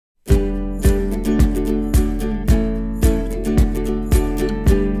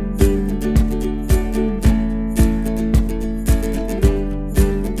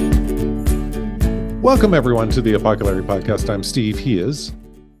Welcome, everyone, to the Apocalypse Podcast. I'm Steve. He is.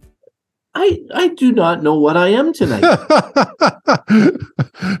 I do not know what I am tonight.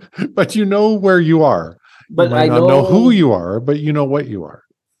 But you know where you are. But you might I not know who you are, but you know what you are.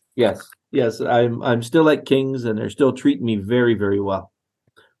 Yes. I'm still at King's, and they're still treating me very, very well.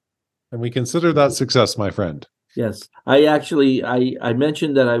 And we consider that success, my friend. Yes. I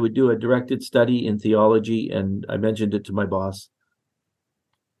mentioned that I would do a directed study in theology, and I mentioned it to my boss.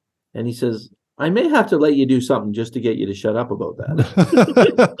 And he says, I may have to let you do something just to get you to shut up about that.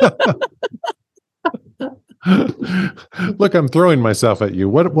 Look, I'm throwing myself at you.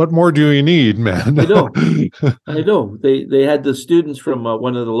 What more do you need, man? I know. They had the students from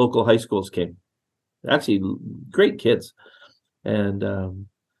one of the local high schools came. Actually, great kids. And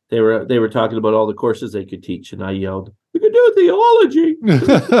they were talking about all the courses they could teach, and I yelled, "We could do theology."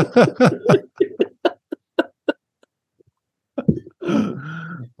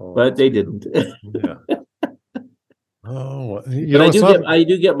 But they didn't. Yeah. Oh, but I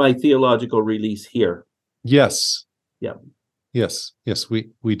do get my theological release here. Yes. Yeah. Yes.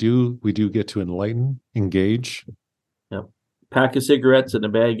 We do get to enlighten, engage. Yeah. Pack of cigarettes and a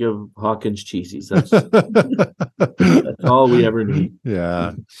bag of Hawkins cheesies. That's all we ever need.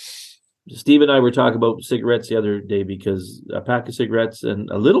 Yeah. Steve and I were talking about cigarettes the other day because a pack of cigarettes and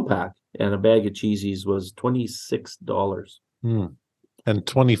a little pack and a bag of cheesies was $26. And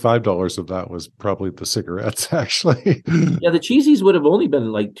 $25 of that was probably the cigarettes, actually. Yeah, the cheesies would have only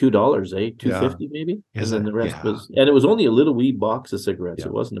been like $2, $2.50 maybe. And then the rest was, and it was only a little wee box of cigarettes.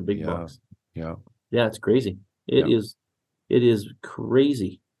 It wasn't a big box. Yeah, it's crazy. It is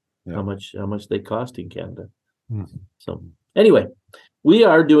crazy how much they cost in Canada. So anyway, we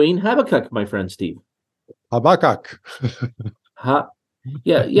are doing Habakkuk, my friend Steve. Habakkuk.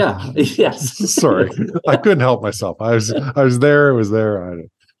 Yeah, yes. Sorry, I couldn't help myself. I was there. It was there.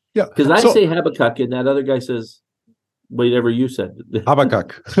 Yeah, because I say Habakkuk, and that other guy says whatever you said.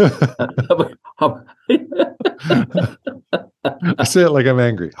 Habakkuk. I say it like I'm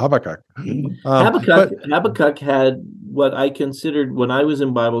angry. Habakkuk. Habakkuk had what I considered when I was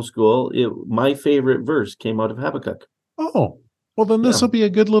in Bible school. My favorite verse came out of Habakkuk. Oh, well, then this will be a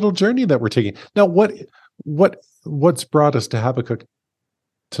good little journey that we're taking. Now, what's brought us to Habakkuk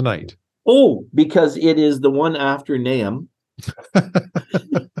tonight? Oh, because it is the one after Nahum.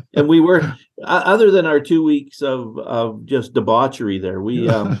 And we were, other than our 2 weeks of just debauchery there, we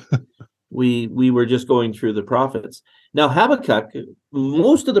were just going through the prophets. Now, Habakkuk,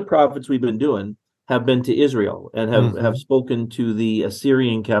 most of the prophets we've been doing have been to Israel and have spoken to the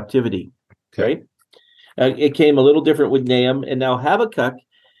Assyrian captivity, right? It came a little different with Nahum, and now Habakkuk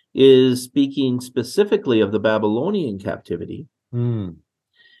is speaking specifically of the Babylonian captivity.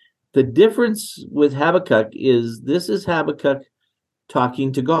 The difference with Habakkuk is this is Habakkuk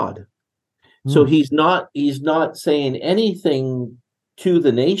talking to God. So he's not saying anything to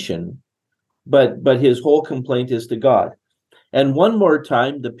the nation, but his whole complaint is to God. And one more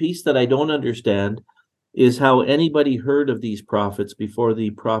time, the piece that I don't understand is how anybody heard of these prophets before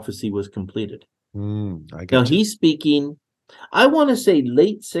the prophecy was completed. Now he's speaking, I want to say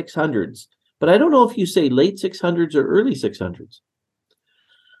late 600s, but I don't know if you say late 600s or early 600s.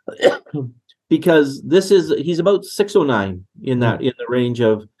 Because he's about 609 in the range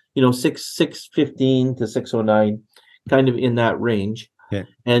of 615 to 609, kind of in that range. Yeah.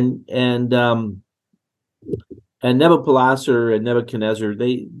 And Nebuchadnezzar and Nebuchadnezzar,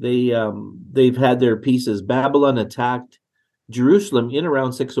 they've had their pieces. Babylon attacked Jerusalem in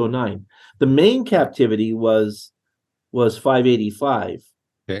around 609. The main captivity was 585.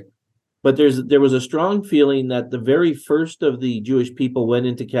 Okay. But there was a strong feeling that the very first of the Jewish people went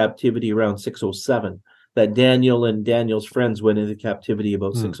into captivity around 607. That Daniel and Daniel's friends went into captivity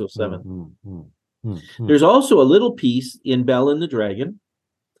about 607. There's also a little piece in Bel and the Dragon,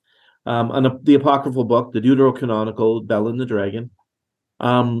 on the apocryphal book, the Deuterocanonical Bel and the Dragon,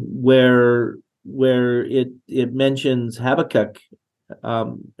 where it mentions Habakkuk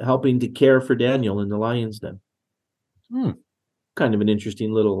helping to care for Daniel in the lion's den. Kind of an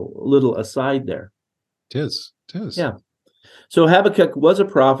interesting little aside there. It is. Yeah. So Habakkuk was a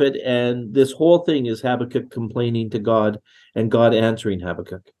prophet, and this whole thing is Habakkuk complaining to God and God answering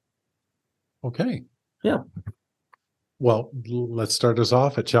Habakkuk. Okay. Yeah. Well, let's start us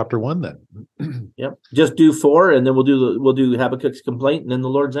off at chapter 1 then. Yep. Just do 4, and then we'll do Habakkuk's complaint and then the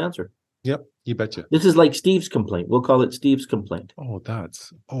Lord's answer. Yep, you betcha. This is like Steve's complaint. We'll call it Steve's complaint.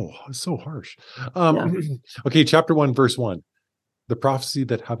 It's so harsh. Okay, chapter 1, verse 1. The prophecy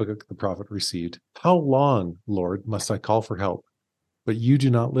that Habakkuk the prophet received. How long, Lord, must I call for help, but you do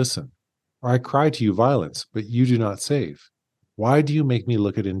not listen? Or I cry to you violence, but you do not save? Why do you make me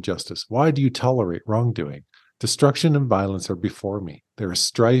look at injustice? Why do you tolerate wrongdoing? Destruction and violence are before me. There is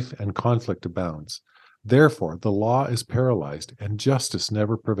strife and conflict abounds. Therefore, the law is paralyzed and justice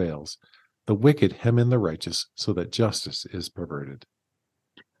never prevails. The wicked hem in the righteous so that justice is perverted.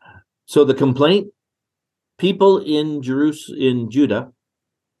 So the complaint, people in Judea,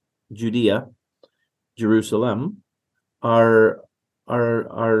 Jerusalem, are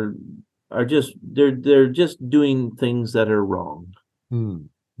just they're just doing things that are wrong.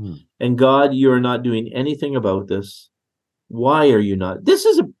 And God, you're not doing anything about this. Why are you not? This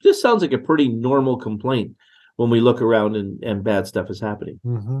sounds like a pretty normal complaint when we look around and bad stuff is happening.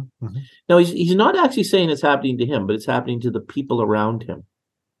 Now he's not actually saying it's happening to him, but it's happening to the people around him.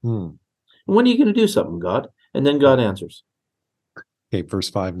 And when are you going to do something, God? And then God answers. Okay, verse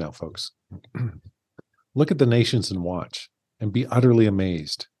 5 now, folks. Look at the nations and watch, and be utterly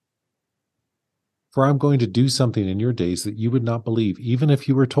amazed. For I'm going to do something in your days that you would not believe, even if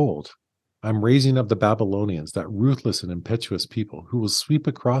you were told. I'm raising up the Babylonians, that ruthless and impetuous people, who will sweep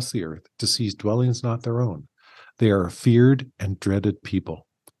across the earth to seize dwellings not their own. They are a feared and dreaded people.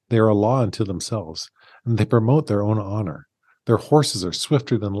 They are a law unto themselves, and they promote their own honor. Their horses are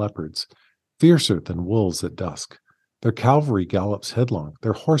swifter than leopards, fiercer than wolves at dusk. Their cavalry gallops headlong.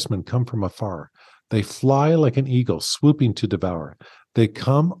 Their horsemen come from afar. They fly like an eagle, swooping to devour. They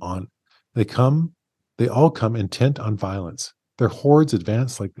all come intent on violence. Their hordes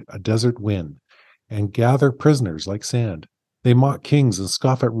advance like a desert wind and gather prisoners like sand. They mock kings and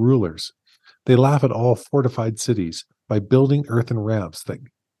scoff at rulers. They laugh at all fortified cities. By building earthen ramps that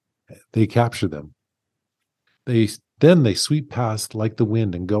they capture them. Then they sweep past like the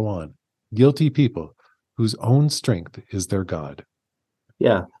wind and go on. Guilty people whose own strength is their God.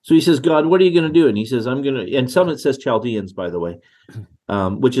 Yeah. So he says, God, what are you going to do? And he says, I'm going to, and some it says Chaldeans, by the way,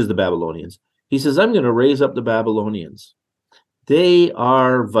 which is the Babylonians. He says, I'm going to raise up the Babylonians. They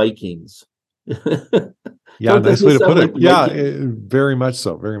are Vikings. Yeah, nice way to put it. Yeah, very much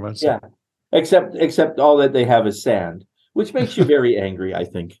so. Very much so. Yeah. Except all that they have is sand, which makes you very angry, I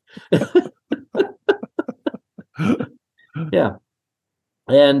think. Yeah.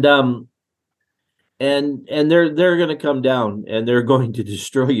 And they're going to come down and they're going to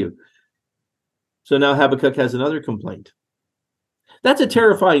destroy you. So now Habakkuk has another complaint. That's a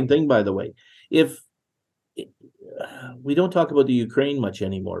terrifying thing, by the way. If we don't talk about the Ukraine much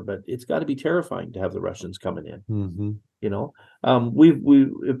anymore, but it's got to be terrifying to have the Russians coming in. You know,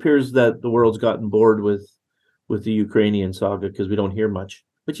 it appears that the world's gotten bored with the Ukrainian saga because we don't hear much,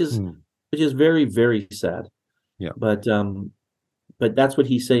 which is very, very sad. Yeah. But that's what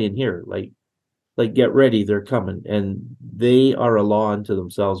he's saying here. Like get ready, they're coming, and they are a law unto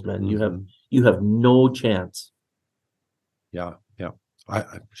themselves, man. You have no chance. Yeah.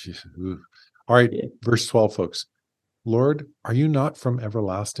 All right, verse 12, folks. Lord, are you not from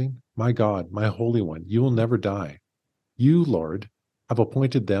everlasting? My God, my Holy One, you will never die. You, Lord, have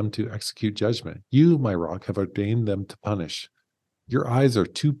appointed them to execute judgment. You, my rock, have ordained them to punish. Your eyes are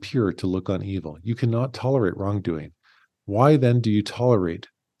too pure to look on evil. You cannot tolerate wrongdoing. Why then do you tolerate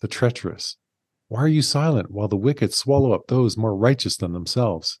the treacherous? Why are you silent while the wicked swallow up those more righteous than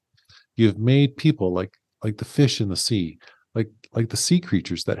themselves? You have made people like the fish in the sea, like the sea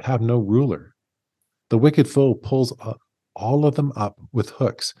creatures that have no ruler. The wicked foe pulls all of them up with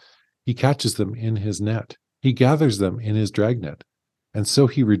hooks. He catches them in his net. He gathers them in his dragnet. And so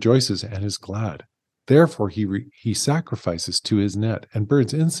he rejoices and is glad. Therefore he sacrifices to his net and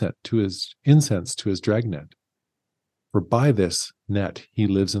burns incense to his dragnet. For by this net he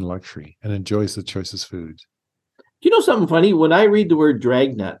lives in luxury and enjoys the choicest foods. Do you know something funny? When I read the word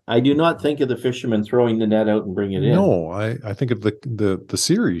dragnet, I do not think of the fisherman throwing the net out and bringing it in. No, I think of the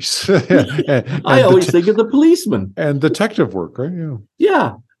series. I always think of the policeman. And detective work, right?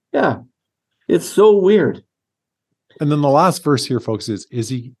 Yeah. It's so weird. And then the last verse here, folks, is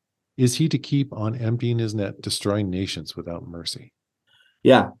he to keep on emptying his net, destroying nations without mercy?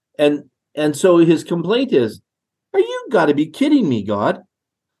 Yeah. And so his complaint is, are you got to be kidding me, God?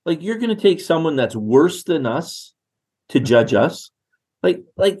 Like, you're going to take someone that's worse than us to judge us? Like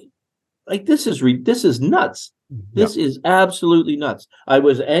this is nuts. This is absolutely nuts. I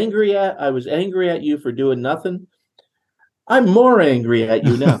was angry at you for doing nothing. I'm more angry at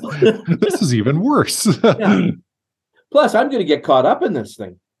you now. This is even worse. Yeah. Plus, I'm going to get caught up in this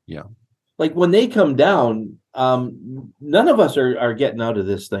thing. Yeah. Like when they come down, none of us are getting out of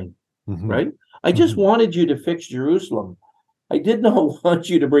this thing, right? I just wanted you to fix Jerusalem. I did not want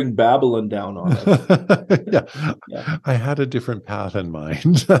you to bring Babylon down on us. Yeah. I had a different path in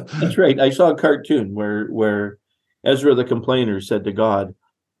mind. That's right. I saw a cartoon where Ezra the complainer said to God,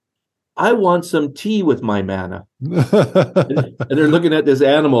 I want some tea with my manna. And they're looking at this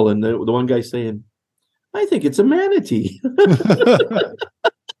animal, and the one guy's saying, I think it's a manatee.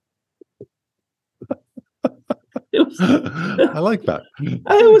 I like that.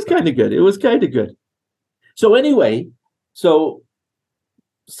 It was kind of good. It was kind of good. So anyway, so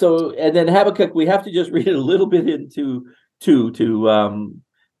and then Habakkuk, we have to just read a little bit into to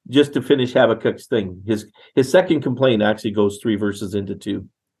just to finish Habakkuk's thing. His second complaint actually goes 3 verses into 2.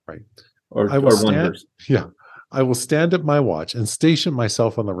 Right. Or 1 verse. Yeah. I will stand at my watch and station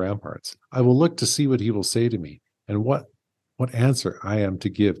myself on the ramparts. I will look to see what he will say to me and what answer I am to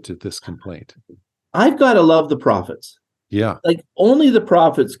give to this complaint. I've got to love the prophets. Yeah. Like only the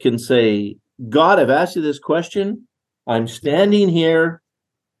prophets can say, God, I've asked you this question. I'm standing here.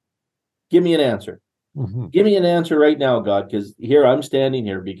 Give me an answer. Mm-hmm. Give me an answer right now, God, because here I'm standing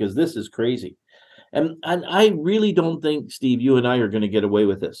here because this is crazy. And I really don't think, Steve, you and I are going to get away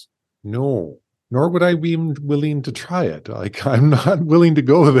with this. No, nor would I be willing to try it. Like, I'm not willing to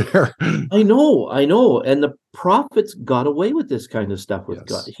go there. I know. And the prophets got away with this kind of stuff with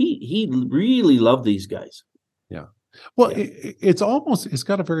God. He really loved these guys. Yeah. Well, it's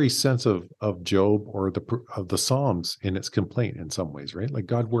got a very sense of Job or of the Psalms in its complaint in some ways, right? Like,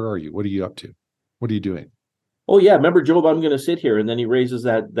 God, where are you? What are you up to? What are you doing? Oh yeah, remember Job? I'm going to sit here, and then he raises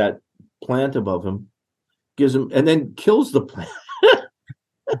that plant above him, gives him, and then kills the plant.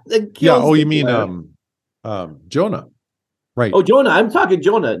 Yeah. Oh, you mean Jonah, right? Oh, Jonah. I'm talking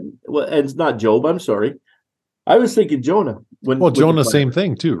Jonah. Well, and it's not Job. I'm sorry. I was thinking Jonah. Jonah, same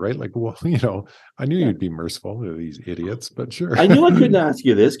thing too, right? Like, well, I knew you'd be merciful to these idiots, but sure. I knew I couldn't ask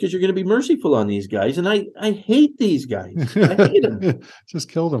you this because you're going to be merciful on these guys, and I hate these guys. I hate them. Just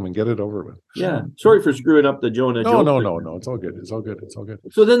kill them and get it over with. Yeah. Sorry for screwing up the Jonah. No. It's all good. It's all good. It's all good.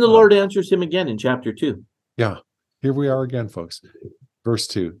 So then the Lord answers him again in chapter 2. Yeah. Here we are again, folks. Verse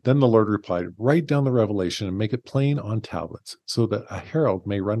 2, then the Lord replied, write down the revelation and make it plain on tablets so that a herald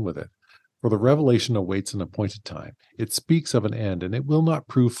may run with it. For the revelation awaits an appointed time. It speaks of an end, and it will not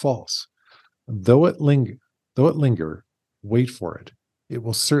prove false. Though it linger, wait for it. It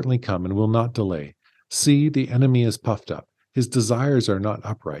will certainly come and will not delay. See, the enemy is puffed up. His desires are not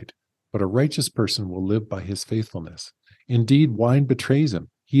upright, but a righteous person will live by his faithfulness. Indeed, wine betrays him.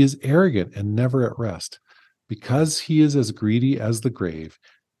 He is arrogant and never at rest. Because he is as greedy as the grave,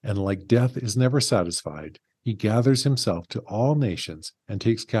 and like death is never satisfied, he gathers himself to all nations and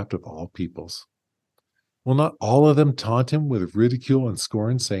takes captive all peoples. Will not all of them taunt him with ridicule and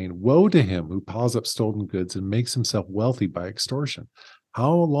scorn, saying, woe to him who piles up stolen goods and makes himself wealthy by extortion?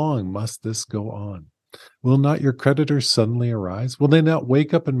 How long must this go on? Will not your creditors suddenly arise? Will they not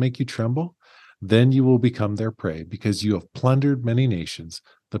wake up and make you tremble? Then you will become their prey, because you have plundered many nations.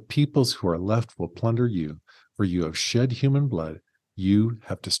 The peoples who are left will plunder you. For you have shed human blood, you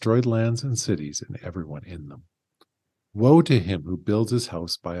have destroyed lands and cities and everyone in them. Woe to him who builds his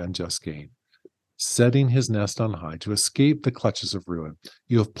house by unjust gain, setting his nest on high to escape the clutches of ruin.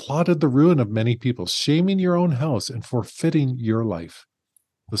 You have plotted the ruin of many people, shaming your own house and forfeiting your life.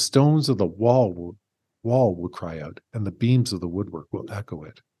 The stones of the wall will cry out, and the beams of the woodwork will echo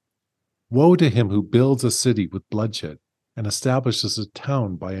it. Woe to him who builds a city with bloodshed and establishes a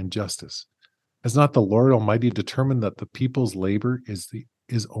town by injustice. Has not the Lord Almighty determined that the people's labor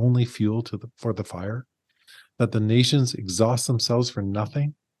is only fuel for the fire? That the nations exhaust themselves for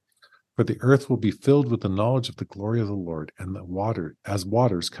nothing? For the earth will be filled with the knowledge of the glory of the Lord, and the water as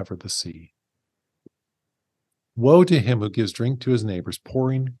waters cover the sea. Woe to him who gives drink to his neighbors,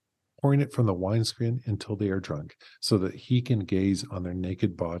 pouring it from the wineskin until they are drunk, so that he can gaze on their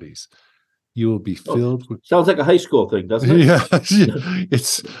naked bodies. You will be filled with... Sounds like a high school thing, doesn't it? Yeah.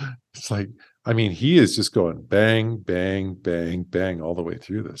 It's like, I mean, he is just going bang, bang, bang, bang all the way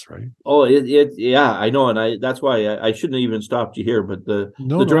through this, right? Oh, yeah, I know, and that's why I shouldn't have even stopped you here. But the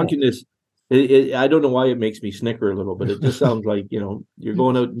drunkenness, I don't know why it makes me snicker a little, but it just sounds like you're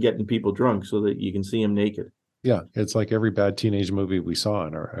going out and getting people drunk so that you can see them naked. Yeah, it's like every bad teenage movie we saw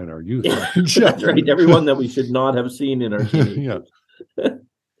in our youth. That's right. Everyone that we should not have seen in our teenage. Yeah.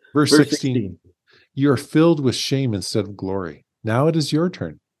 Verse 16. You are filled with shame instead of glory. Now it is your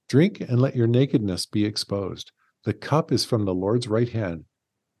turn. Drink and let your nakedness be exposed. The cup is from the Lord's right hand.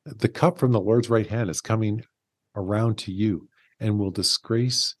 The cup from the Lord's right hand is coming around to you, and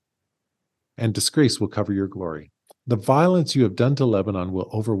disgrace will cover your glory. The violence you have done to Lebanon will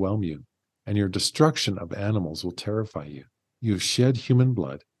overwhelm you, and your destruction of animals will terrify you. You have shed human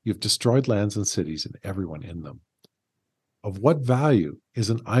blood. You have destroyed lands and cities and everyone in them. Of what value is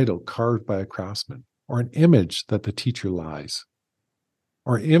an idol carved by a craftsman, or an image that the teacher lies?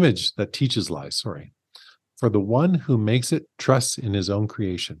 Or an image that teaches lies, sorry. For the one who makes it trusts in his own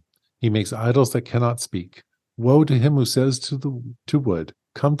creation. He makes idols that cannot speak. Woe to him who says to wood,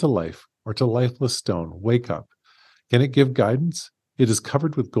 come to life, or to lifeless stone, wake up. Can it give guidance? It is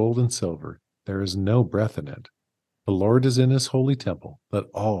covered with gold and silver. There is no breath in it. The Lord is in his holy temple. Let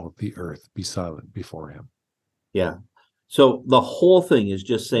all the earth be silent before him. Yeah. So the whole thing is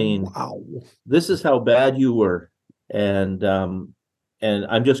just saying, wow, this is how bad you were. And I'm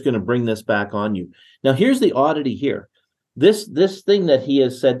just going to bring this back on you. Now, here's the oddity here. This thing that he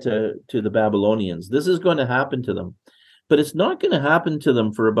has said to the Babylonians, this is going to happen to them, but it's not going to happen to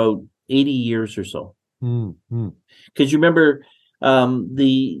them for about 80 years or so. Because you remember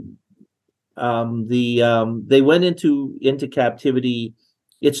they went into captivity.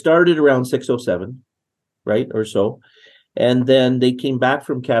 It started around 607, right, or so. And then they came back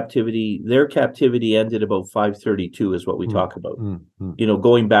from captivity. Their captivity ended about 532 is what we talk about. You know,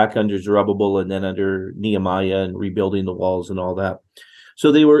 going back under Zerubbabel and then under Nehemiah and rebuilding the walls and all that.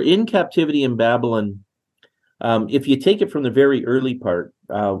 So they were in captivity in Babylon. If you take it from the very early part,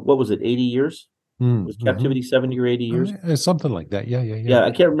 what was it, 80 years? Was captivity 70 or 80 years? Something like that. Yeah. Yeah,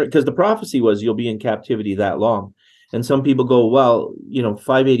 I can't remember, because the prophecy was you'll be in captivity that long. And some people go, well,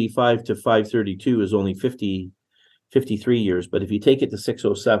 585 to 532 is only 53 years, but if you take it to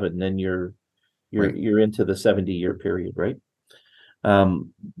 607, then you're into the 70-year period, right?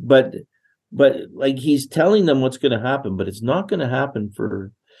 But like he's telling them what's going to happen, but it's not going to happen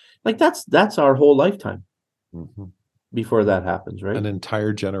for, like, that's our whole lifetime before that happens, right? An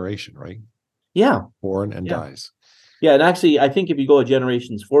entire generation, right? Yeah, born and dies. Yeah, and actually, I think if you go a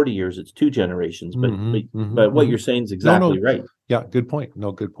generation's 40 years, it's 2 generations. But what you're saying is exactly right. Yeah, good point.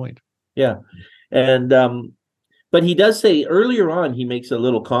 No, good point. Yeah, and but he does say earlier on, he makes a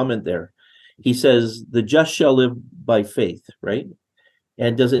little comment there. He says, the just shall live by faith, right?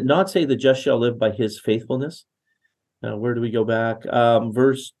 And does it not say the just shall live by his faithfulness? Now, where do we go back?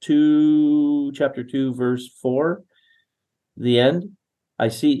 Verse 2, chapter 2, verse 4, the end. I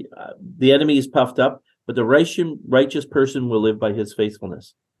see the enemy is puffed up, but the righteous person will live by his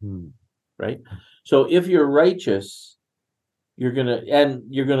faithfulness, right? So if you're righteous, you're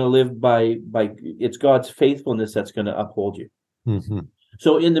gonna live by it's God's faithfulness that's going to uphold you.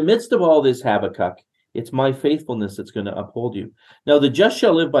 So in the midst of all this, Habakkuk, it's my faithfulness that's going to uphold you. Now, the just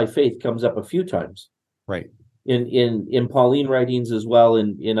shall live by faith comes up a few times, right? In Pauline writings as well,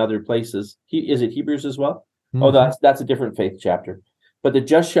 in other places. Is it Hebrews as well? Oh, that's a different faith chapter. But the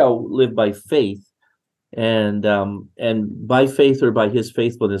just shall live by faith, and by faith or by his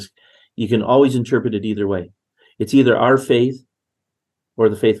faithfulness, you can always interpret it either way. It's either our faith or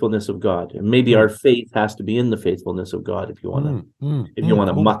the faithfulness of God, and maybe our faith has to be in the faithfulness of God if you want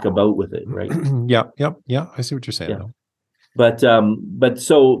to muck about with it, right? Yeah. I see what you're saying. Yeah. But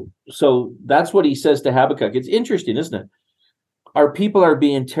so that's what he says to Habakkuk. It's interesting, isn't it? Our people are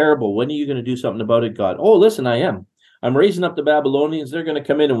being terrible. When are you going to do something about it, God? Oh, listen, I'm raising up the Babylonians. They're going to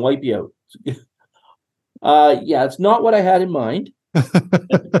come in and wipe you out. Yeah, it's not what I had in mind.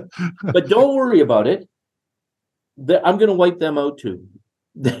 But don't worry about it. I'm going to wipe them out too.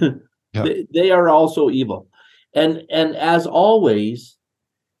 They are also evil. And as always,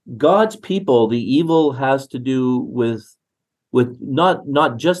 God's people, the evil has to do with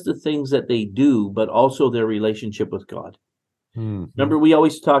not just the things that they do, but also their relationship with God. Remember, we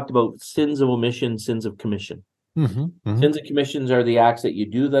always talked about sins of omission, sins of commission. Sins of commissions are the acts that you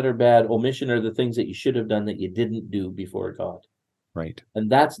do that are bad. Omission are the things that you should have done that you didn't do before God. Right. And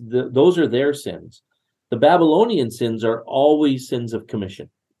those are their sins. The Babylonian sins are always sins of commission.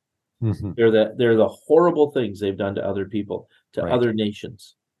 They're the horrible things they've done to other people, to other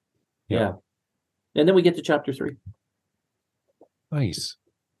nations. Yeah. And then we get to chapter 3. Nice.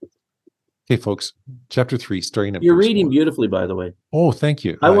 Okay, folks, chapter 3, starting at You're reading beautifully, by the way. Oh, thank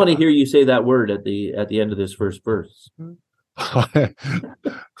you. I want to hear you say that word at the end of this first verse. Oh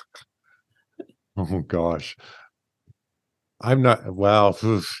gosh. I'm not,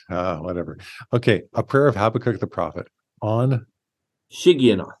 whatever. Okay, a prayer of Habakkuk the prophet on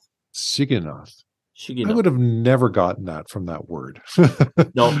Shigionoth. I would have never gotten that from that word.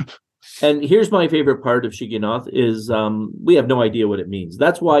 No. And here's my favorite part of Shigionoth is we have no idea what it means.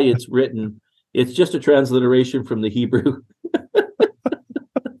 That's why it's written. It's just a transliteration from the Hebrew.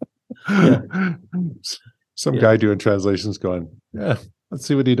 Some guy doing translations going, let's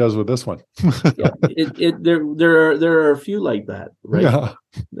see what he does with this one. There are a few like that, right?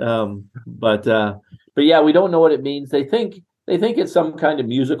 But yeah, we don't know what it means. They think it's some kind of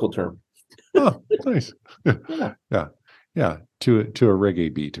musical term. Oh, nice. Yeah. To a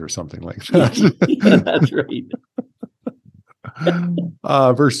reggae beat or something like that. That's right.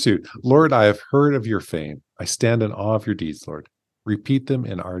 Verse 2. Lord, I have heard of your fame. I stand in awe of your deeds, Lord. Repeat them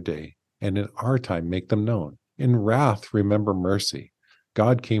in our day, and in our time make them known. In wrath remember mercy.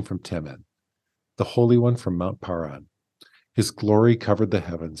 God came from Teman, the Holy One from Mount Paran. His glory covered the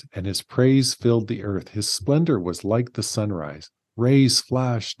heavens, and his praise filled the earth. His splendor was like the sunrise. Rays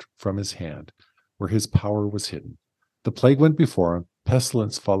flashed from his hand, where his power was hidden. The plague went before him.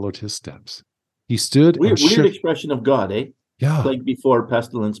 Pestilence followed his steps. He stood and Weird expression of God, eh? Yeah. Plague before,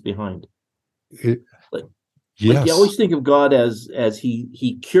 pestilence behind. Like Yes. you always think of God as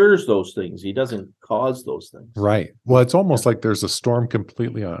he cures those things. He doesn't cause those things. Right. Well, it's almost like there's a storm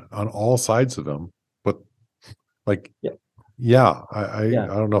completely on all sides of him, but like, I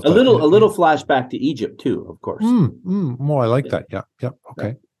don't know if a little flashback to Egypt too, of course. Well, I like that. Yeah.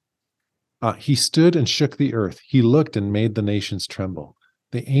 Okay. He stood and shook the earth. He looked and made the nations tremble.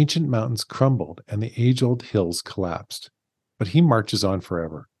 The ancient mountains crumbled and the age-old hills collapsed. But he marches on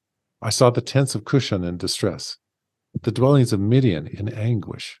forever. I saw the tents of Cushan in distress, the dwellings of Midian in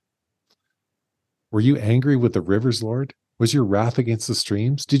anguish. Were you angry with the rivers, Lord? Was your wrath against the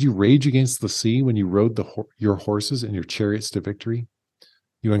streams? Did you rage against the sea when you rode your horses and your chariots to victory?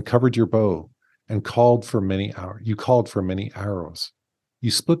 You uncovered your bow and called for many hours. You called for many arrows. You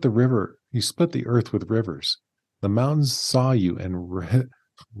split the river. You split the earth with rivers. The mountains saw you and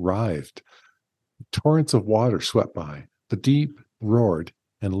writhed. Torrents of water swept by. The deep roared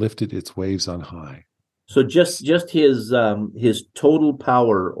and lifted its waves on high. So just his total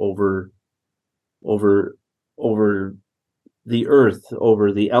power over the earth,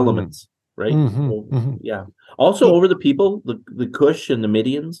 over the elements, right? Yeah. Also over the people, the Cush and the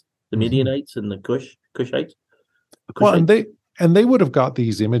Midians, the Midianites and the Cushites. Well, and they would have got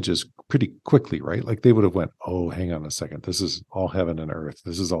these images pretty quickly, right? Like they would have went, oh, hang on a second. This is all heaven and earth.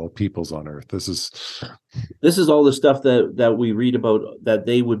 This is all peoples on earth. This is all the stuff that we read about, that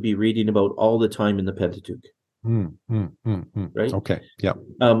they would be reading about all the time in the Pentateuch. Right? Okay. Yeah.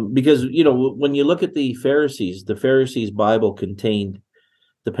 Because, when you look at the Pharisees' Bible contained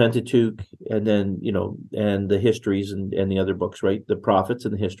the Pentateuch and then, and the histories and the other books, right? The prophets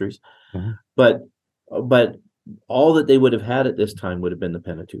and the histories. But all that they would have had at this time would have been the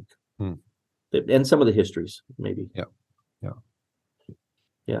Pentateuch. And some of the histories, maybe.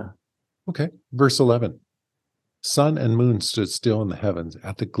 Yeah. Okay. Verse 11. Sun and moon stood still in the heavens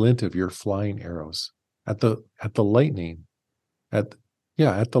at the glint of your flying arrows, at the lightning, at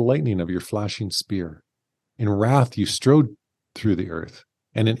the lightning of your flashing spear. In wrath you strode through the earth,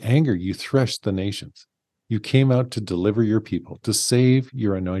 and in anger you threshed the nations. You came out to deliver your people, to save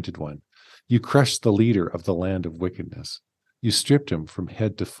your anointed one. You crushed the leader of the land of wickedness. You stripped him from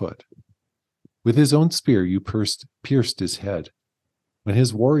head to foot. With his own spear you pierced his head. When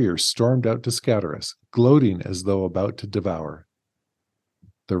his warriors stormed out to scatter us, gloating as though about to devour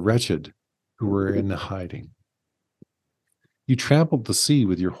the wretched who were in hiding. You trampled the sea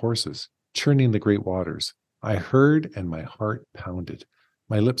with your horses, churning the great waters. I heard and my heart pounded.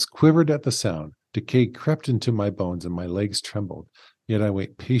 My lips quivered at the sound. Decay crept into my bones and my legs trembled. Yet I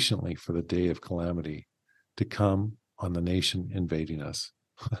wait patiently for the day of calamity to come on the nation invading us.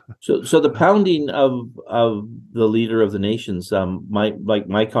 So the pounding of the leader of the nations,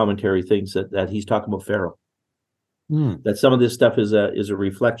 my commentary thinks that he's talking about Pharaoh. That some of this stuff is a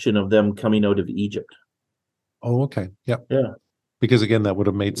reflection of them coming out of Egypt. Oh, okay. Yep. Yeah. Because again, that would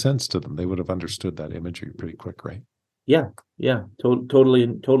have made sense to them. They would have understood that imagery pretty quick, right? Yeah.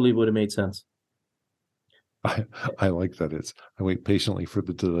 Totally would have made sense. I like that. I wait patiently for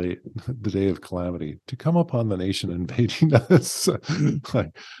the day of calamity to come upon the nation invading us.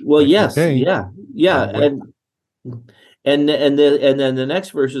 Yes, okay. yeah. And then the next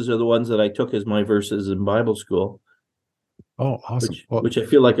verses are the ones that I took as my verses in Bible school. Oh, awesome. Which I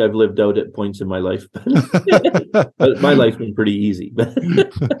feel like I've lived out at points in my life. But my life's been pretty easy.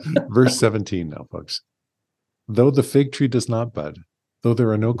 Verse 17 now, folks. Though the fig tree does not bud, though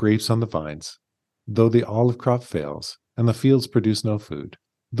there are no grapes on the vines, though the olive crop fails, and the fields produce no food,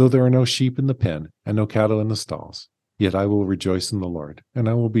 though there are no sheep in the pen, and no cattle in the stalls, yet I will rejoice in the Lord, and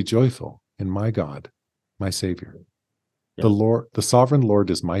I will be joyful in my God, my Savior. Yeah. The sovereign Lord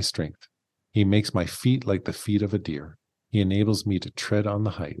is my strength. He makes my feet like the feet of a deer. He enables me to tread on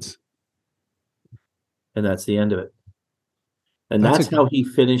the heights. And that's the end of it. And that's how he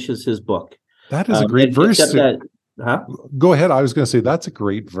finishes his book. That is a great verse. Go ahead. I was going to say that's a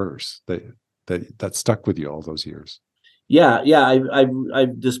great verse that stuck with you all those years. Yeah.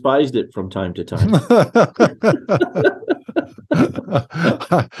 I've despised it from time to time.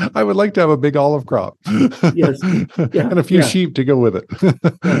 I would like to have a big olive crop. Yes. Yeah, and a few sheep to go with it.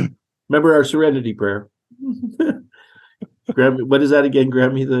 Remember our serenity prayer. What is that again?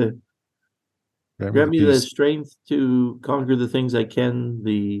 Grant me the Grant me the peace. strength to conquer the things I can,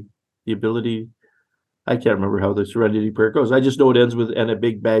 the ability. I can't remember how the Serenity Prayer goes. I just know it ends with, and a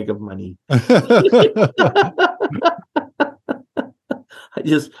big bag of money. I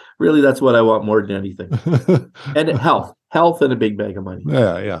just, really, that's what I want more than anything. And health and a big bag of money.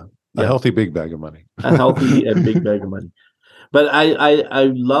 Yeah. A healthy big bag of money. A healthy and big bag of money. But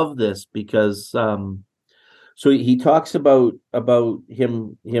I love this because so he talks about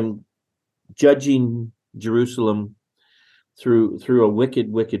him judging Jerusalem through a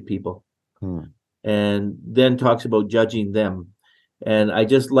wicked people, and then talks about judging them. And I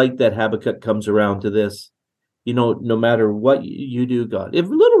just like that Habakkuk comes around to this. No matter what you do, God, it's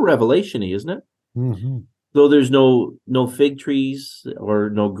a little revelation-y, isn't it? Mm-hmm. Though there's no fig trees or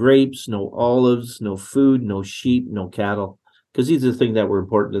no grapes, no olives, no food, no sheep, no cattle, because these are the things that were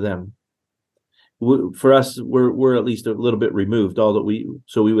important to them. For us, we're at least a little bit removed.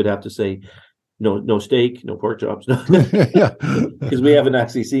 So we would have to say no steak, no pork chops, because we haven't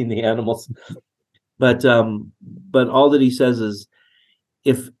actually seen the animals. But all that he says is,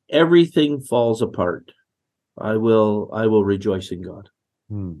 if everything falls apart, I will rejoice in God.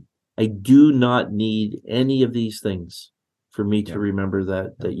 I do not need any of these things for me to remember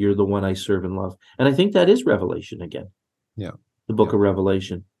that you're the one I serve and love. And I think that is Revelation again. Yeah. The book of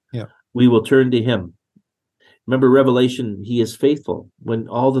Revelation. Yeah. We will turn to him. Remember Revelation, he is faithful. When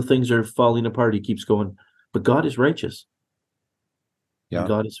all the things are falling apart, he keeps going, but God is righteous. Yeah. And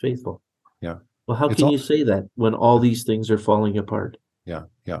God is faithful. Yeah. Well, how can you say that when all these things are falling apart? Yeah.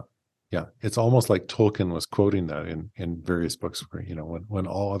 It's almost like Tolkien was quoting that in various books where, when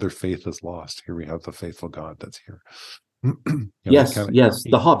all other faith is lost, here we have the faithful God that's here. Yes,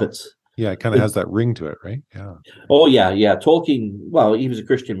 the hobbits. Yeah, it kind of has that ring to it, right? Yeah. Oh, yeah. Tolkien, well, he was a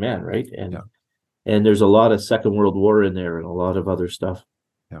Christian man, right? And there's a lot of Second World War in there and a lot of other stuff.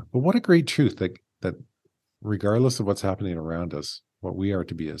 Yeah, but what a great truth that regardless of what's happening around us, what we are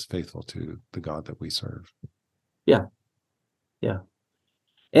to be is faithful to the God that we serve. Yeah.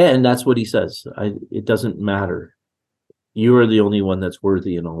 And that's what he says. It doesn't matter. You are the only one that's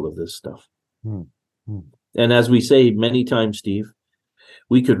worthy in all of this stuff. And as we say many times, Steve,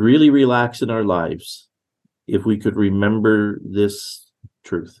 we could really relax in our lives if we could remember this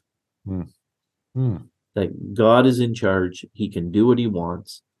truth. That God is in charge. He can do what he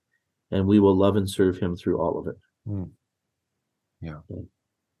wants, and we will love and serve him through all of it. Yeah.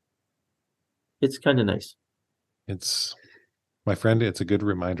 It's kind of nice. My friend, it's a good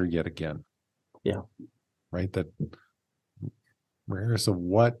reminder yet again. Yeah. Right? That regardless of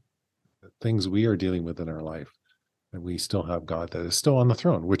what things we are dealing with in our life, that we still have God that is still on the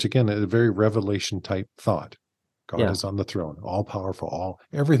throne, which again is a very Revelation type thought. God is on the throne, all powerful,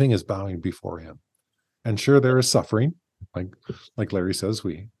 everything is bowing before him. And sure, there is suffering. Like Larry says,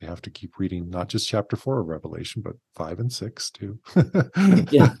 we have to keep reading not just chapter 4 of Revelation, but 5 and 6 too.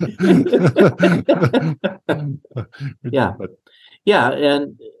 Yeah. And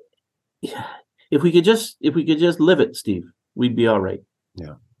if we could just live it, Steve, we'd be all right.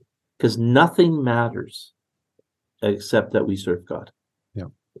 Yeah. Because nothing matters except that we serve God. Yeah.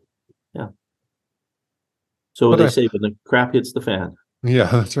 So what they say, when the crap hits the fan.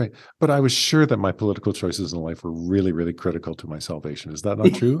 Yeah, that's right. But I was sure that my political choices in life were really, really critical to my salvation. Is that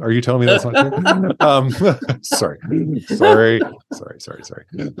not true? Are you telling me that's not true? Sorry.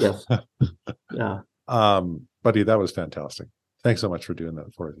 Yes. Yeah. Buddy, that was fantastic. Thanks so much for doing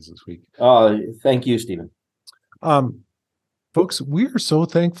that for us this week. Thank you, Stephen. Folks, we are so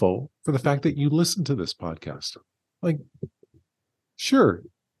thankful for the fact that you listen to this podcast. Sure,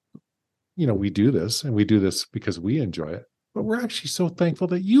 we do this, and we do this because we enjoy it. But we're actually so thankful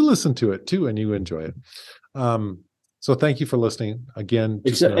that you listen to it too and you enjoy it. So thank you for listening again.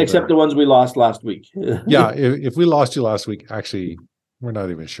 Except the ones we lost last week. Yeah, if we lost you last week, actually, we're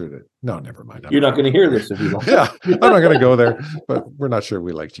not even sure that. No, never mind. You're not going to hear this if you lost. Yeah, I'm not going to go there. But we're not sure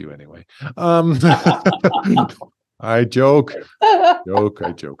we liked you anyway. I joke.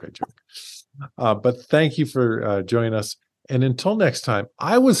 But thank you for joining us. And until next time,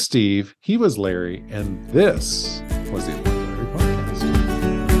 I was Steve, he was Larry, and this was the